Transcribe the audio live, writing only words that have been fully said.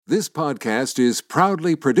This podcast is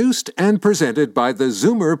proudly produced and presented by the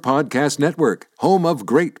Zoomer Podcast Network, home of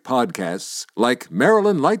great podcasts like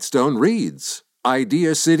Marilyn Lightstone Reads,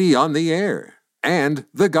 Idea City on the Air, and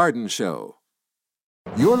The Garden Show.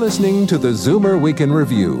 You're listening to the Zoomer Week in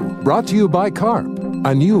Review, brought to you by CARP,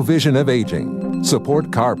 a new vision of aging.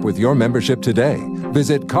 Support CARP with your membership today.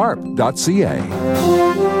 Visit carp.ca.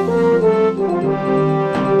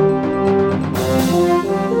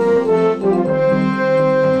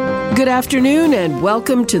 Good afternoon and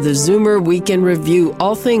welcome to the Zoomer Week in Review,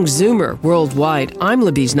 all things Zoomer worldwide. I'm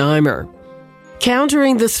Libby Znaimer.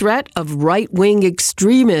 Countering the threat of right-wing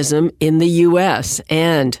extremism in the U.S.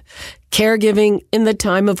 and caregiving in the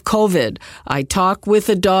time of COVID. I talk with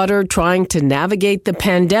a daughter trying to navigate the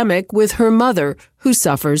pandemic with her mother who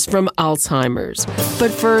suffers from Alzheimer's.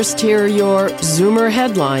 But first, here are your Zoomer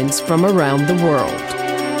headlines from around the world.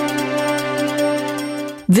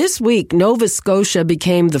 This week, Nova Scotia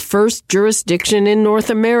became the first jurisdiction in North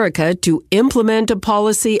America to implement a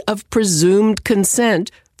policy of presumed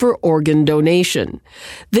consent for organ donation.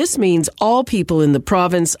 This means all people in the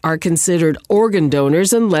province are considered organ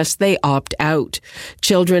donors unless they opt out.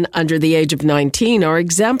 Children under the age of 19 are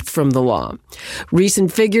exempt from the law.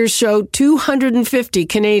 Recent figures show 250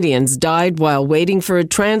 Canadians died while waiting for a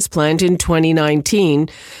transplant in 2019,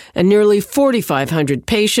 and nearly 4,500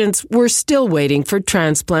 patients were still waiting for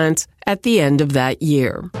transplants at the end of that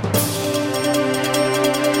year.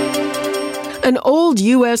 An old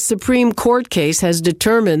U.S. Supreme Court case has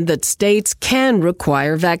determined that states can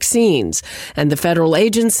require vaccines, and the federal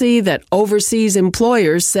agency that oversees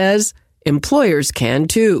employers says employers can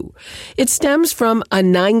too. It stems from a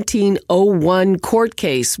 1901 court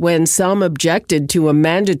case when some objected to a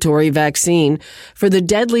mandatory vaccine for the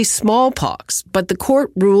deadly smallpox, but the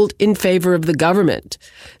court ruled in favor of the government.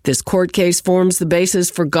 This court case forms the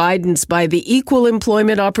basis for guidance by the Equal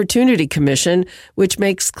Employment Opportunity Commission, which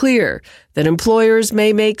makes clear that employers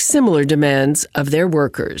may make similar demands of their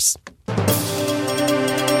workers.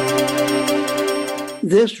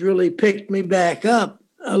 This really picked me back up,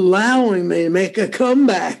 allowing me to make a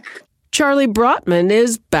comeback. Charlie Brotman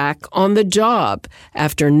is back on the job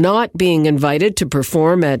after not being invited to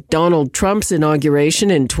perform at Donald Trump's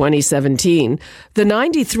inauguration in 2017. The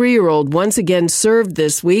 93-year-old once again served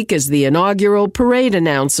this week as the inaugural parade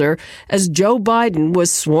announcer as Joe Biden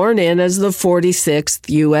was sworn in as the 46th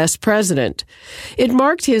U.S. president. It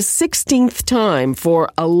marked his 16th time for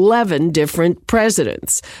 11 different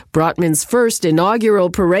presidents. Brotman's first inaugural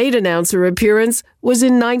parade announcer appearance was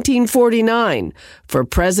in 1949 for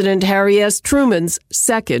President Harry S. Truman's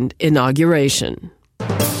second inauguration.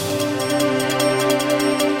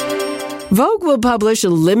 Vogue will publish a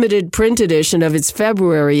limited print edition of its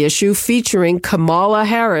February issue featuring Kamala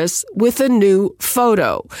Harris with a new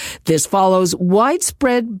photo. This follows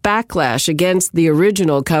widespread backlash against the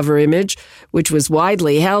original cover image, which was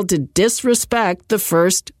widely held to disrespect the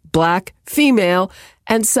first Black, female,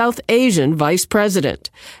 and South Asian vice president.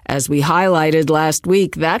 As we highlighted last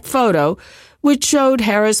week, that photo, which showed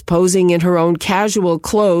Harris posing in her own casual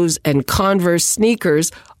clothes and Converse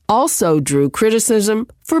sneakers, also drew criticism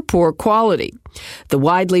for poor quality. The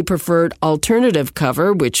widely preferred alternative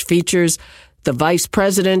cover, which features the vice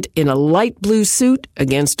president in a light blue suit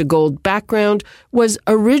against a gold background, was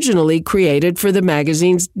originally created for the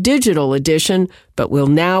magazine's digital edition, but will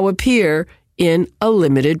now appear in a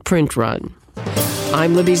limited print run.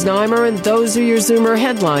 I'm Libby Znaimer, and those are your Zoomer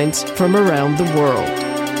headlines from around the world.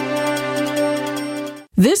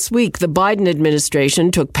 This week, the Biden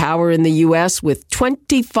administration took power in the U.S. with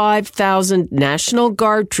 25,000 National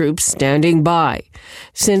Guard troops standing by.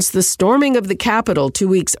 Since the storming of the Capitol 2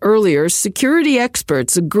 weeks earlier, security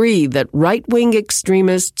experts agree that right-wing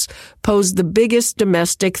extremists pose the biggest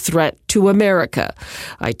domestic threat to America.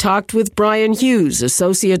 I talked with Bryan Hughes,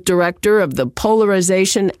 Associate Director of the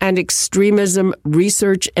Polarization and Extremism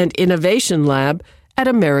Research and Innovation Lab at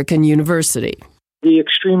American University. The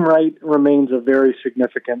extreme right remains a very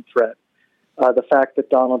significant threat. The fact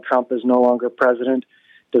that Donald Trump is no longer president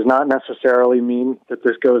does not necessarily mean that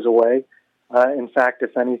this goes away. In fact,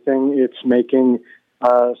 if anything, it's making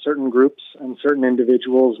certain groups and certain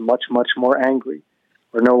individuals much, much more angry.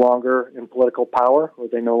 We're no longer in political power, or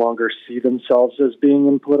they no longer see themselves as being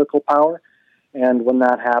in political power. And when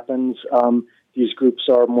that happens, these groups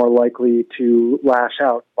are more likely to lash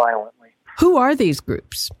out violently. Who are these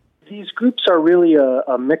groups? These groups are really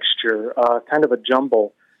a mixture, kind of a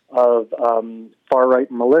jumble of far-right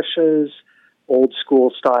militias,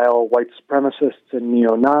 old-school-style white supremacists and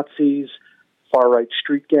neo-Nazis, far-right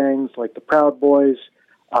street gangs like the Proud Boys,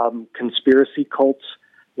 conspiracy cults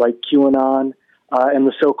like QAnon, and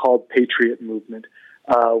the so-called Patriot movement.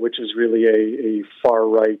 which is really a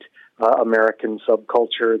far-right American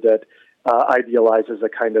subculture that idealizes a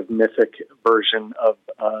kind of mythic version of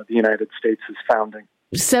the United States' founding.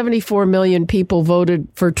 74 million people voted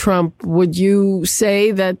for Trump. Would you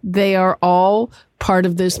say that they are all part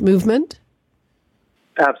of this movement?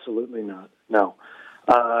 Absolutely not. No.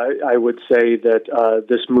 I would say that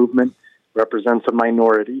this movement represents a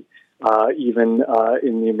minority, even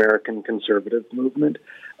in the American conservative movement.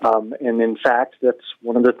 And in fact, that's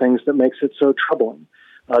one of the things that makes it so troubling.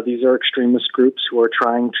 These are extremist groups who are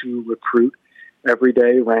trying to recruit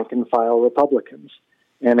everyday rank-and-file Republicans.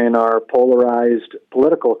 And in our polarized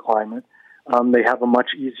political climate, they have a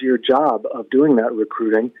much easier job of doing that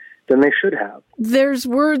recruiting than they should have. There's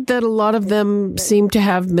word that a lot of them seem to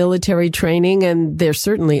have military training, and they're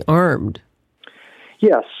certainly armed.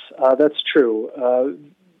 Yes, that's true.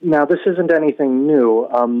 Now, this isn't anything new.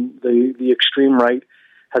 The extreme right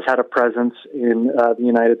has had a presence in the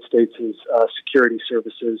United States' security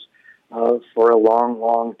services for a long,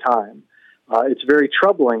 long time. It's very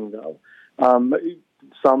troubling, though.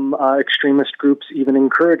 Some extremist groups even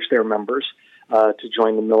encourage their members to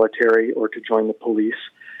join the military or to join the police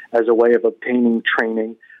as a way of obtaining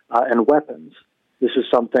training and weapons. This is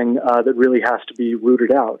something that really has to be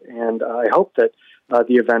rooted out, and I hope that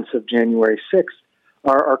the events of January 6th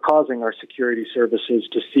are causing our security services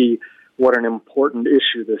to see what an important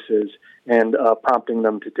issue this is and prompting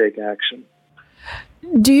them to take action.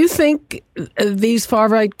 Do you think these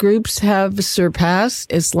far-right groups have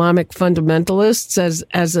surpassed Islamic fundamentalists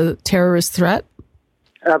as a terrorist threat?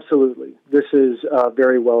 Absolutely. This is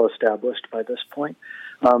very well established by this point,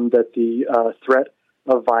 that the threat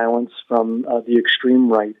of violence from the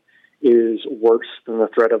extreme right is worse than the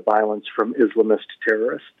threat of violence from Islamist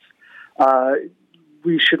terrorists.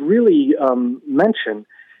 We should really mention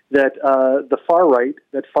that the far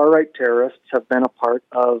right terrorists have been a part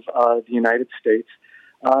of the United States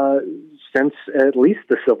since at least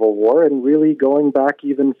the Civil War, and really going back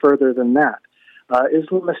even further than that.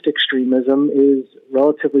 Islamist extremism is,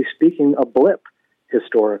 relatively speaking, a blip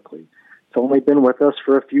historically. It's only been with us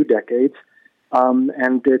for a few decades,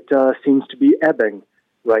 and it seems to be ebbing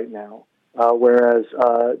right now, whereas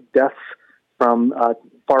deaths from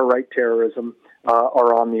far-right terrorism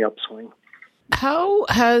are on the upswing. How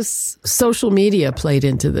has social media played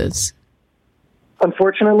into this?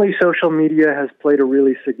 Unfortunately, social media has played a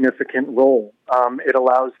really significant role. It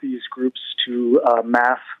allows these groups to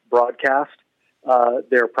mass broadcast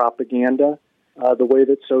their propaganda. The way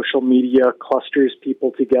that social media clusters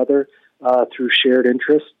people together through shared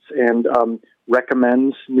interests and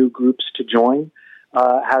recommends new groups to join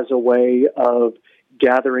has a way of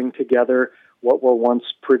gathering together what were once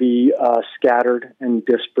pretty scattered and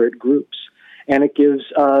disparate groups. And it gives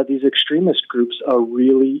these extremist groups a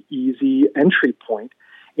really easy entry point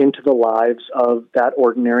into the lives of that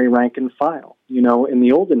ordinary rank and file. You know, in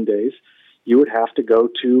the olden days, you would have to go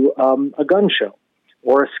to a gun show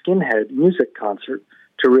or a skinhead music concert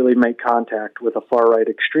to really make contact with a far-right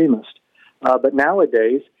extremist. But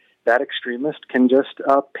nowadays, that extremist can just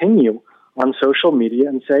ping you on social media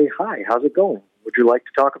and say, "Hi, how's it going? Would you like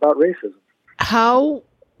to talk about racism?" How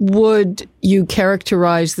would you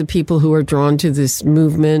characterize the people who are drawn to this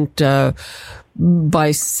movement by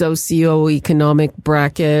socioeconomic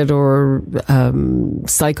bracket or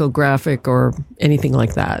psychographic or anything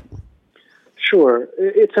like that? Sure.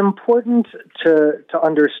 It's important to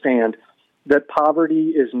understand that poverty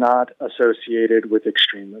is not associated with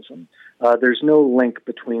extremism. There's no link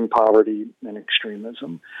between poverty and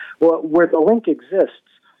extremism. Well, where the link exists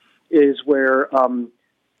is where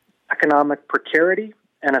economic precarity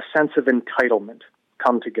and a sense of entitlement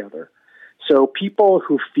come together. So people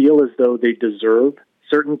who feel as though they deserve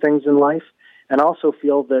certain things in life and also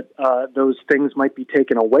feel that those things might be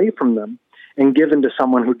taken away from them and given to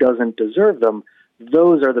someone who doesn't deserve them,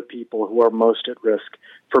 those are the people who are most at risk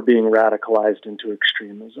for being radicalized into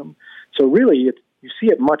extremism. So really, you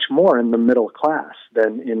see it much more in the middle class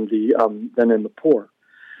than in the poor.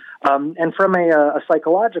 And from a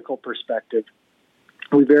psychological perspective,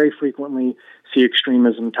 we very frequently see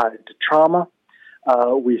extremism tied to trauma.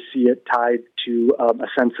 We see it tied to a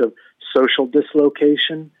sense of social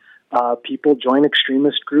dislocation. People join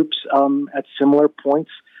extremist groups at similar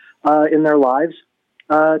points in their lives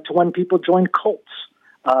to when people join cults.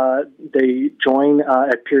 They join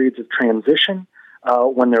at periods of transition,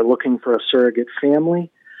 when they're looking for a surrogate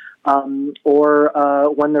family,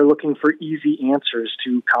 or when they're looking for easy answers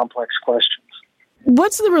to complex questions.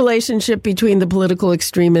 What's the relationship between the political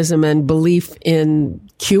extremism and belief in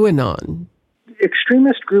QAnon?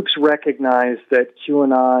 Extremist groups recognize that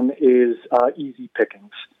QAnon is easy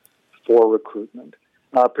pickings for recruitment.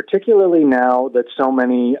 particularly now that so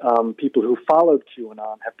many people who followed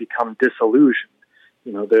QAnon have become disillusioned.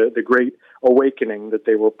 You know, the great awakening that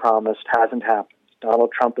they were promised hasn't happened.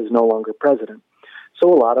 Donald Trump is no longer president.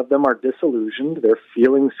 So a lot of them are disillusioned. They're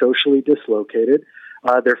feeling socially dislocated.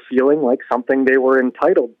 They're feeling like something they were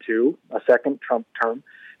entitled to, a second Trump term,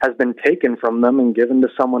 has been taken from them and given to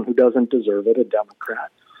someone who doesn't deserve it, a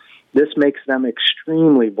Democrat. This makes them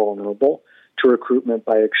extremely vulnerable to recruitment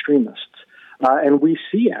by extremists. And we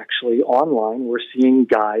see, actually, online, we're seeing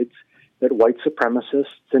guides that white supremacists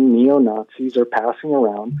and neo-Nazis are passing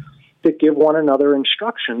around that give one another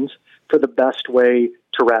instructions for the best way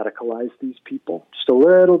to radicalize these people. Just a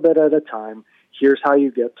little bit at a time. Here's how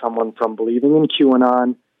you get someone from believing in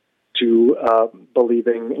QAnon to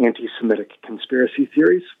believing anti-Semitic conspiracy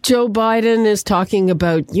theories. Joe Biden is talking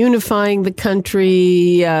about unifying the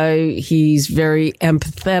country. He's very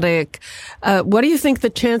empathetic. What do you think the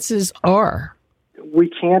chances are? We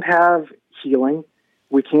can't have healing,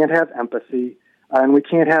 we can't have empathy, and we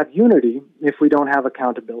can't have unity if we don't have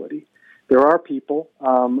accountability. There are people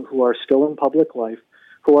who are still in public life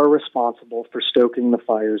who are responsible for stoking the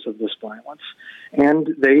fires of this violence, and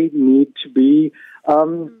they need to be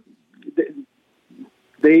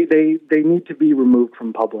they need to be removed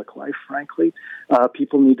from public life. Frankly,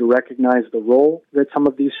 people need to recognize the role that some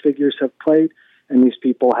of these figures have played, and these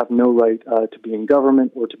people have no right to be in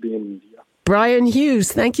government or to be in media. Bryan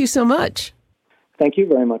Hughes, thank you so much. Thank you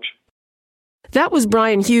very much. That was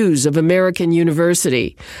Bryan Hughes of American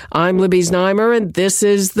University. I'm Libby Znaimer, and this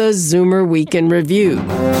is the Zoomer Week in Review.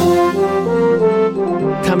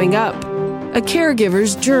 Coming up, a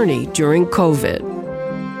caregiver's journey during COVID.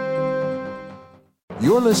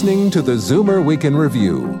 You're listening to the Zoomer Week in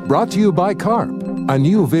Review, brought to you by CARP, a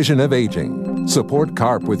new vision of aging. Support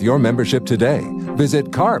CARP with your membership today.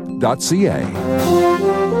 Visit carp.ca.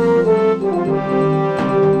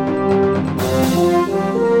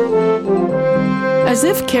 As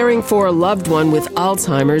if caring for a loved one with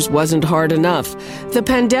Alzheimer's wasn't hard enough, the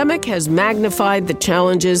pandemic has magnified the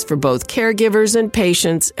challenges for both caregivers and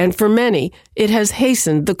patients, and for many, it has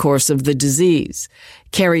hastened the course of the disease.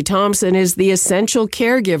 Kerri Thompson is the essential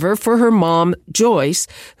caregiver for her mom, Joyce,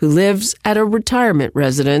 who lives at a retirement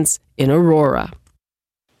residence in Aurora.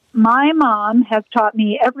 My mom has taught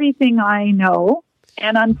me everything I know,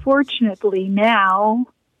 and unfortunately now,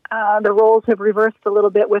 the roles have reversed a little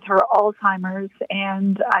bit with her Alzheimer's,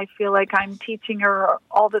 and I feel like I'm teaching her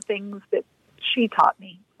all the things that she taught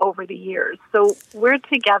me over the years. So we're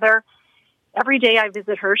together. Every day I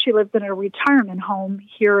visit her. She lives in a retirement home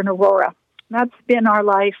here in Aurora. That's been our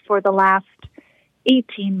life for the last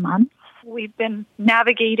 18 months. We've been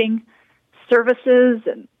navigating services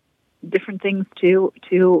and different things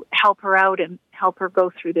to help her out and help her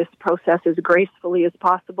go through this process as gracefully as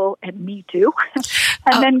possible, and me too.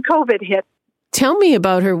 And then COVID hit. Tell me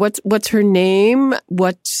about her. What's her name?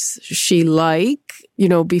 What's she like,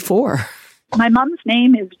 before? My mom's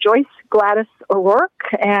name is Joyce Gladys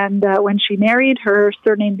O'Rourke, and when she married, her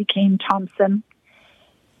surname became Thompson.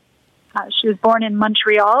 She was born in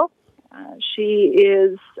Montreal. She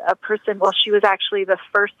is a person, she was actually the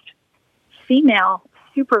first female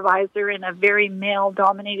supervisor in a very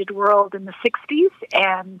male-dominated world in the 60s,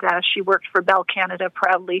 and she worked for Bell Canada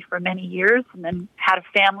proudly for many years, and then had a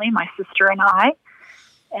family, my sister and I,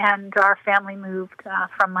 and our family moved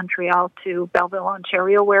from Montreal to Belleville,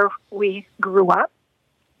 Ontario, where we grew up.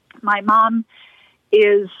 My mom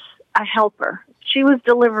is a helper. She was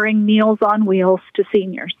delivering Meals on Wheels to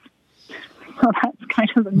seniors. So that's kind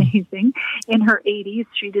of amazing. In her 80s,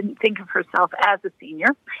 she didn't think of herself as a senior,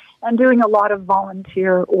 and doing a lot of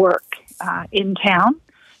volunteer work in town.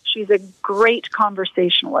 She's a great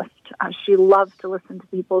conversationalist. She loves to listen to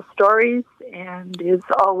people's stories and is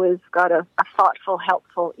always got a thoughtful,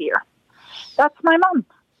 helpful ear. That's my mom.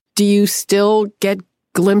 Do you still get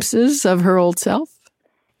glimpses of her old self?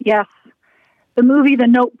 Yes. The movie The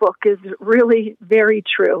Notebook is really very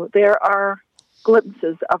true. There are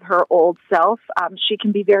glimpses of her old self. She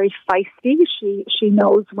can be very feisty. She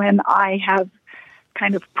knows when I have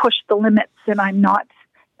kind of pushed the limits and I'm not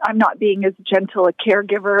being as gentle a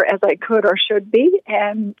caregiver as I could or should be,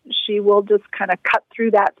 and she will just kind of cut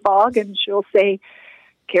through that fog and she'll say,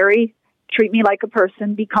 "Kerri, treat me like a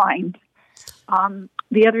person, be kind."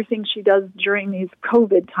 The other thing she does during these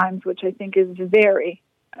COVID times, which I think is very,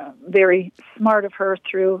 very smart of her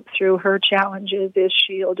through her challenges, is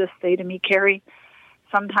she'll just say to me, "Kerri,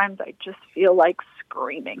 sometimes I just feel like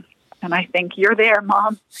screaming." And I think, you're there,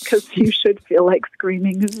 Mom, because you should feel like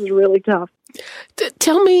screaming. This is really tough.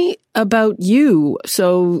 Tell me about you.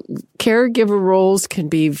 So caregiver roles can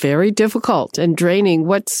be very difficult and draining.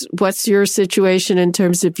 What's your situation in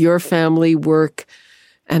terms of your family, work,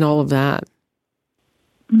 and all of that?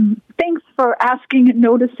 Thanks for asking and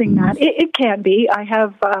noticing that. It can be. I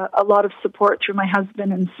have a lot of support through my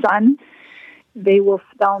husband and son. They will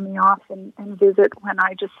spell me off and visit when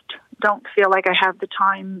I just don't feel like I have the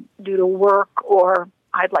time due to work, or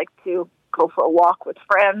I'd like to go for a walk with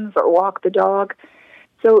friends or walk the dog.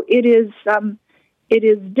 So it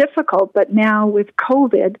is difficult, but now with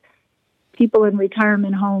COVID, people in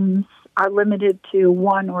retirement homes are limited to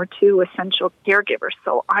one or two essential caregivers.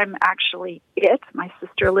 So I'm actually it. My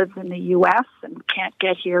sister lives in the U.S. and can't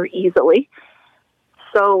get here easily.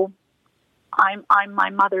 So I'm my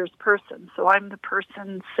mother's person. So I'm the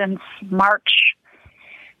person since March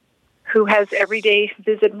who has every day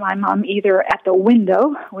visited my mom either at the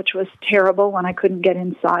window, which was terrible when I couldn't get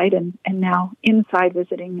inside, and now inside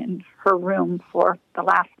visiting in her room for the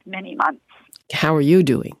last many months. How are you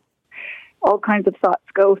doing? All kinds of thoughts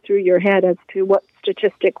go through your head as to what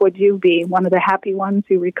statistic would you be, one of the happy ones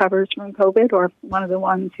who recovers from COVID or one of the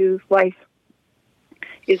ones whose life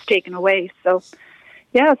is taken away. So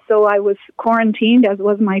I was quarantined, as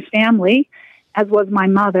was my family, as was my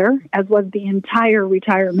mother, as was the entire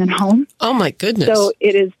retirement home. Oh, my goodness. So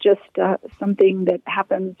it is just something that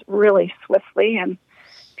happens really swiftly, and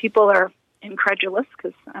people are incredulous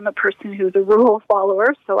because I'm a person who's a rule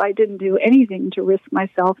follower, so I didn't do anything to risk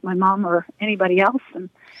myself, my mom, or anybody else. And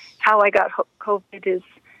how I got COVID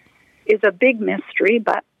is a big mystery,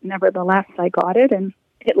 but nevertheless, I got it, and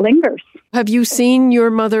it lingers. Have you seen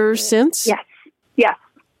your mother since? Yes.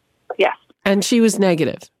 And she was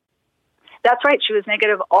negative? That's right. She was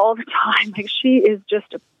negative all the time. Like, she is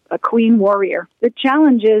just a queen warrior. The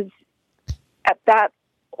challenge is, at that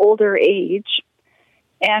older age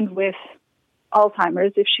and with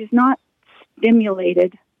Alzheimer's, if she's not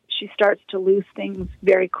stimulated, she starts to lose things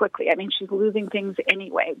very quickly. I mean, she's losing things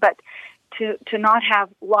anyway, but to not have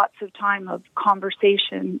lots of time of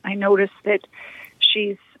conversation, I noticed that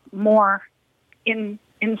she's more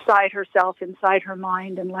inside herself, inside her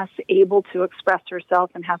mind, and less able to express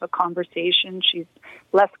herself and have a conversation. She's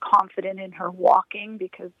less confident in her walking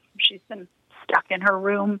because she's been stuck in her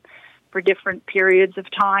room for different periods of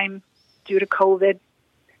time due to COVID.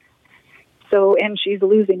 So, and she's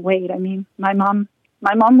losing weight. I mean, my mom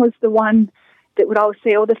was the one that would always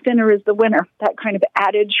say, "Oh, the thinner is the winner." That kind of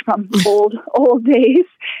adage from old days.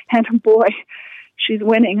 And boy, she's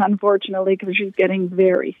winning, unfortunately, because she's getting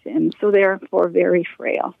very thin, so therefore very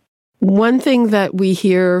frail. One thing that we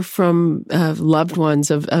hear from loved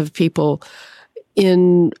ones of people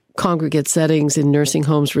in congregate settings, in nursing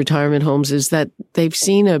homes, retirement homes, is that they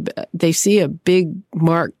see a big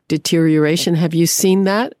marked deterioration. Have you seen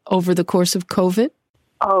that over the course of COVID?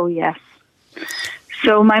 Oh, yes.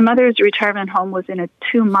 So my mother's retirement home was in a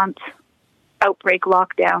 2-month outbreak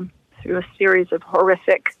lockdown through a series of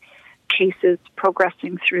horrific cases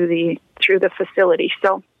progressing through the facility.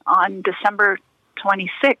 So on December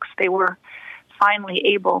 26th, they were finally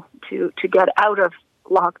able to get out of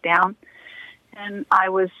lockdown, and I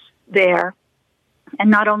was there. And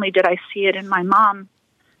not only did I see it in my mom,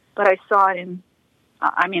 but I saw it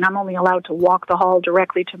I'm only allowed to walk the hall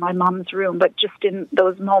directly to my mom's room, but just in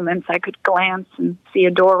those moments, I could glance and see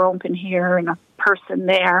a door open here and a person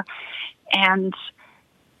there, and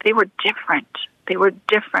they were different. They were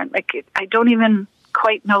different. Like, I don't even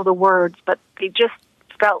quite know the words, but they just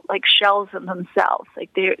felt like shells in themselves. Like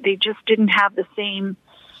they just didn't have the same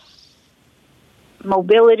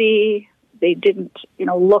mobility. They didn't,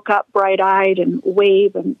 look up bright-eyed and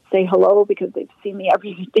wave and say hello because they've seen me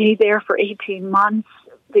every day there for 18 months.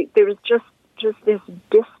 There was just this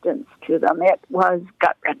distance to them. It was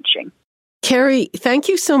gut-wrenching. Kerri, thank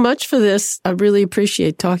you so much for this. I really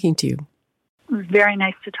appreciate talking to you. It was very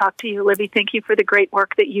nice to talk to you, Libby. Thank you for the great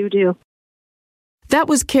work that you do. That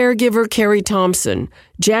was caregiver Kerri Thompson.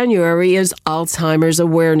 January is Alzheimer's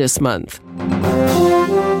Awareness Month.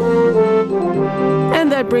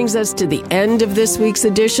 And that brings us to the end of this week's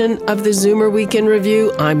edition of the Zoomer Week in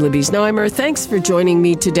Review. I'm Libby Znaimer. Thanks for joining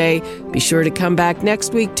me today. Be sure to come back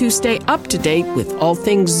next week to stay up to date with all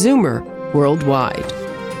things Zoomer worldwide.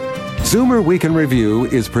 Zoomer Week in Review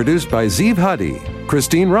is produced by Zeev Huddy,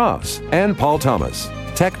 Christine Ross, and Paul Thomas.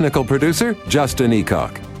 Technical producer, Justin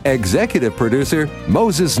Eacock. Executive producer,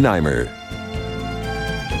 Moses Znaimer.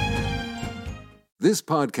 This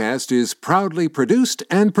podcast is proudly produced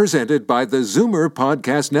and presented by the Zoomer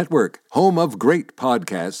Podcast Network, home of great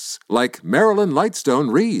podcasts like Marilyn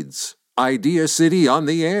Lightstone Reads, Idea City on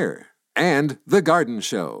the Air, and The Garden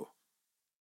Show.